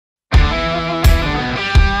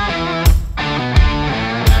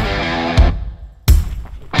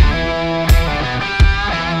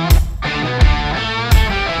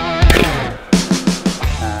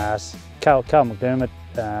Karl and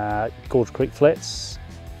McDiarmid, Gorge Creek Flats,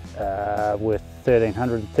 with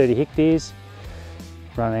 1,330 hectares,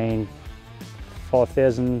 running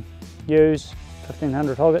 5,000 ewes,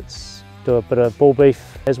 1,500 hoggetts, do a bit of bull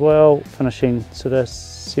beef as well, finishing sort of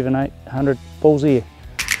 700-800 bulls a year.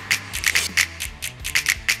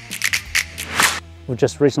 We've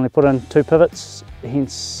just recently put in 2 pivots,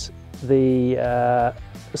 hence the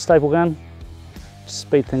staple gun,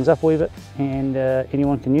 speed things up a wee bit, and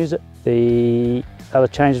anyone can use it. The other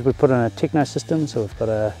changes, we put in a techno system, so we've got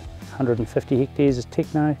 150 hectares of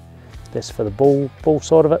techno. That's for the bull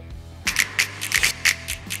side of it.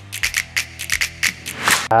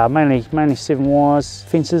 Mainly 7 wires,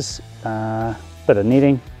 fences, bit of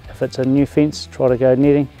netting. If it's a new fence, try to go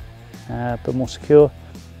netting, a bit more secure.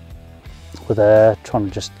 With trying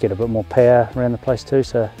to just get a bit more power around the place too,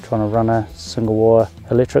 so trying to run a single wire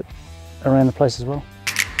electric around the place as well.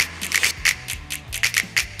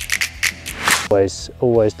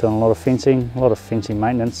 Always doing a lot of fencing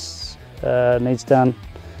maintenance needs done.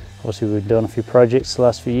 Obviously we've been doing a few projects the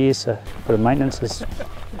last few years, so a bit of maintenance has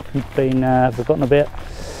been forgotten about.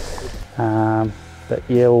 But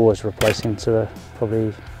yeah, always replacing sort of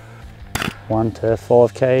probably 1 to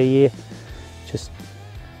 5k a year, just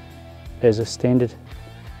as a standard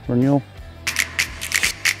renewal.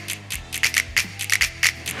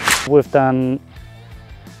 We've done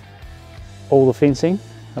all the fencing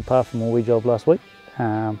apart from a wee job last week.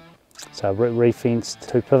 So re-fenced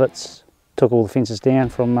 2 pivots, took all the fences down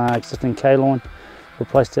from existing K-line,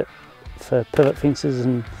 replaced it for pivot fences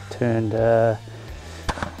and turned 9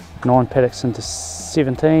 paddocks into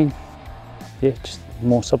 17. Yeah, just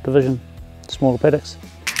more subdivision, smaller paddocks.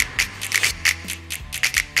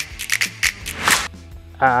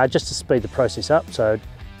 Just to speed the process up, so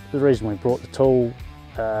the reason we brought the tool,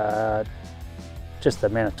 just the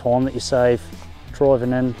amount of time that you save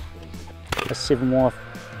driving in a 7 wire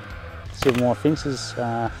fences,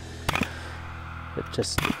 it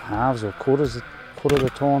just halves or quarter of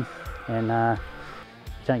the time, and you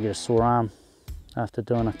don't get a sore arm after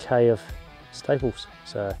doing a K of staples,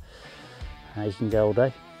 so you can go all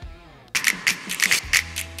day.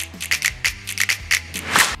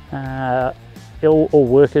 All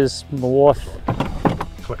workers, my wife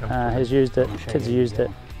has used it, kids have used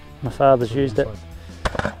it, my father's used it.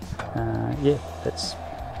 Yeah, it's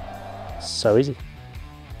so easy.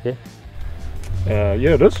 Yeah.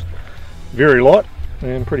 Yeah, it is. Very light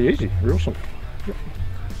and pretty easy, real simple. Yep.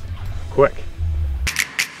 Quick.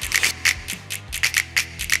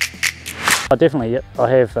 I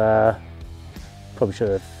have probably should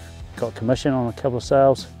have got commission on a couple of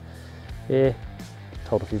sales. Yeah.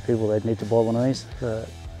 Told a few people they'd need to buy one of these, but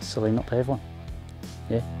silly not to have one.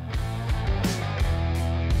 Yeah.